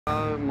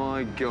Oh,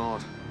 my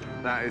God.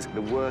 That is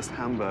the worst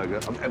hamburger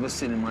I've ever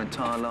seen in my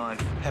entire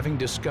life. Having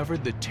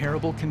discovered the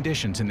terrible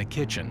conditions in the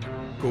kitchen,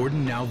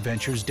 Gordon now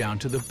ventures down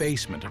to the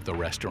basement of the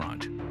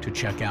restaurant to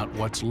check out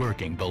what's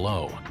lurking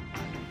below.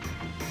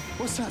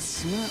 What's that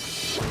smell?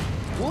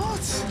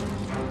 What?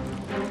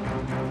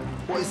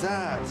 What is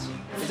that?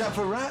 Is that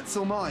for rats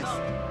or mice?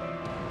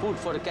 Food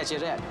for the catch a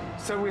rat.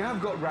 So we have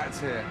got rats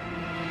here.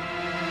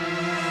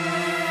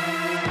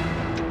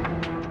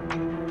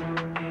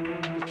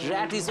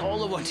 Rat is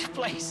all over the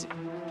place.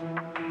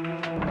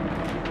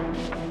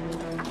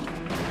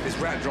 It's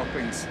rat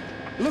droppings.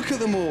 Look at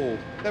them all,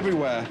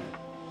 everywhere.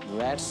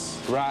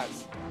 Rats.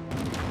 Rats.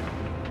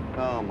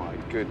 Oh, my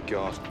good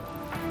God.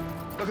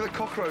 Look at the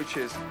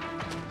cockroaches.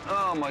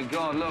 Oh, my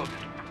God, look.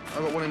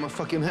 I've got one in my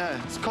fucking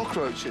hair. It's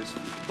cockroaches.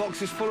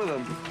 Boxes full of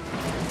them.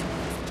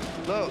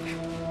 Look.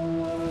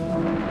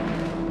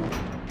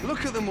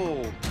 Look at them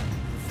all.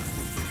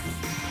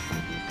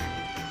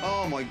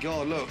 Oh, my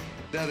God, look.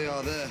 There they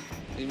are there,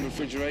 in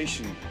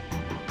refrigeration.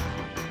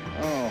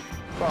 Oh,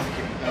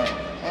 fucking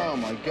hell. Oh,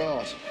 my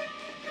God.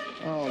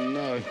 Oh,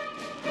 no.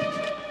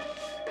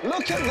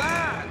 Look at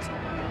that!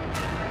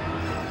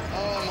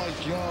 Oh, my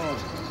God.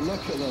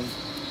 Look at them.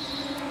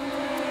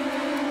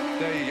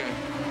 There you go.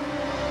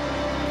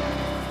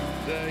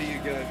 There you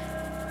go.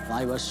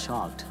 I was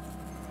shocked.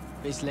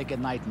 It's like a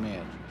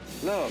nightmare.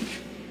 Look,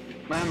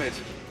 Mohammed.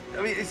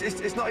 I mean,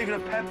 it's not even a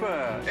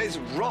pepper. It's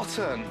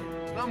rotten.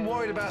 I'm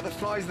worried about the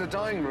flies in the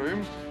dining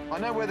room. I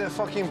know where they're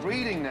fucking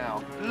breeding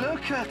now.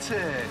 Look at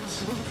it.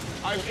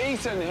 I've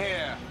eaten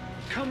here.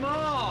 Come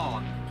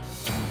on.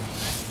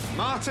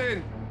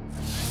 Martin.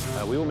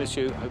 We will miss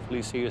you.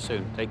 Hopefully see you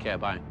soon. Take care.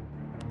 Bye.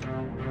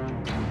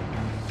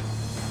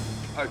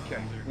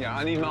 OK. Yeah,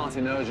 I need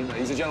Martin urgently.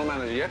 He's a general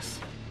manager, yes?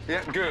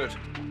 Yeah, good.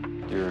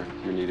 You're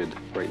needed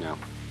right now.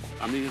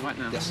 I'm needed right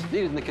now. Yes,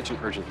 needed in the kitchen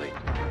urgently.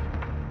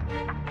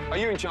 Are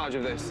you in charge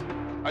of this?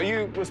 Are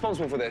you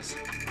responsible for this?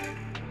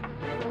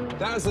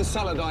 That was the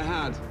salad I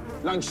had,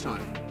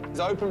 lunchtime.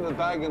 So I open the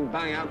bag and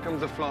bang, out comes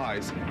the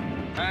flies.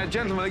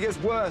 Gentlemen, it gets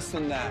worse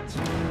than that.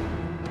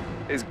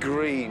 It's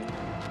green.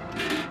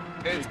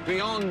 It's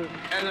beyond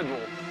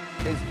edible.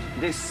 It's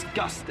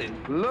disgusting.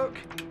 Look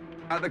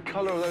at the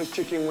colour of those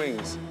chicken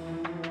wings.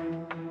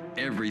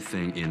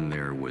 Everything in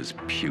there was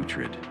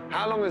putrid.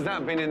 How long has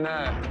that been in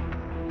there?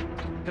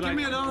 Give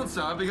me an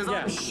answer, because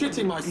I'm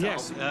shitting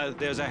myself. Yes,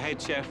 there's a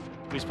head chef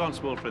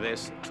responsible for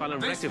this, trying to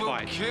rectify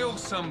it. This will kill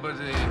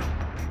somebody.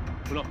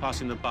 We're not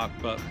passing the buck,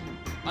 but...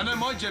 I know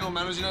my general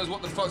manager knows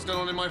what the fuck's going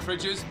on in my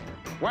fridges.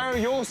 Where are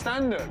your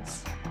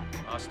standards?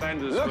 Our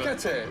standards Look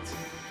at it.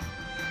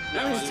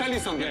 Let me just tell you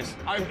something. Yes.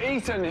 I've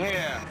eaten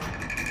here.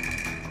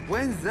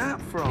 Where's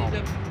that from?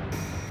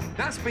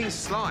 That's been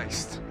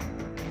sliced.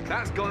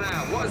 That's gone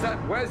out. What is that?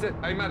 Where's it?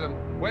 Hey, madam,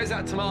 where's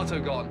that tomato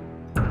gone?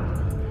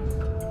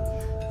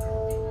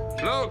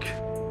 Look,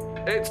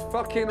 it's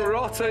fucking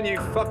rotten, you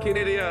fucking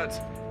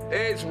idiot.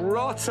 It's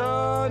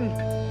rotten.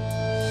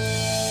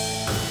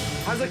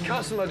 Has a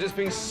customer just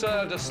been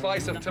served a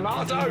slice of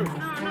tomato?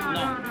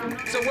 No.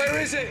 So where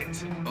is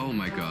it? Oh,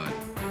 my God.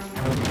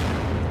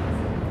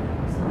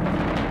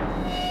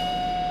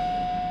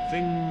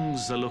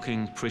 Things are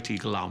looking pretty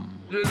glum.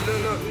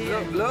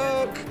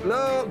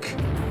 Look.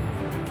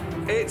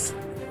 It's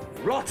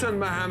rotten,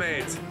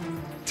 Mohammed.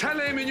 Tell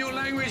him in your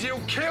language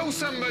he'll kill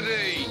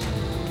somebody.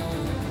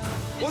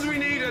 What do we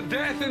need, a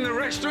death in the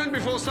restaurant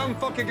before some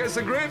fucker gets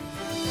a grip?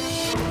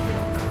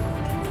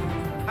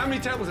 How many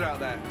tables are out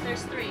there?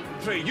 There's 3.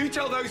 3. You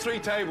tell those 3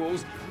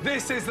 tables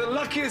this is the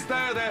luckiest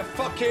day of their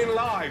fucking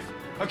life,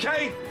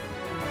 OK?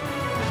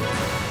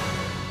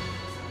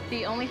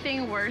 The only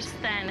thing worse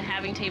than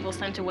having tables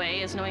sent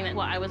away is knowing that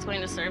what I was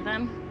going to serve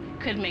them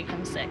could make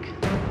them sick.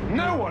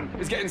 No one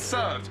is getting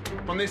served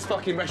from this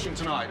fucking restaurant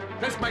tonight.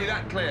 Let's make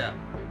that clear.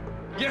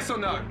 Yes or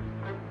no?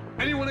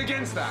 Anyone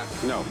against that?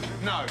 No.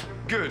 No.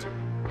 Good.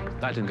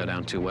 That didn't go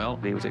down too well.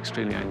 He was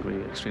extremely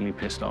angry, extremely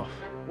pissed off.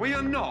 We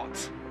are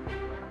not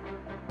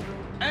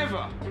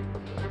ever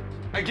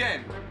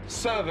again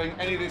serving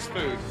any of this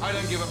food. I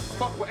don't give a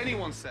fuck what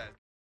anyone says.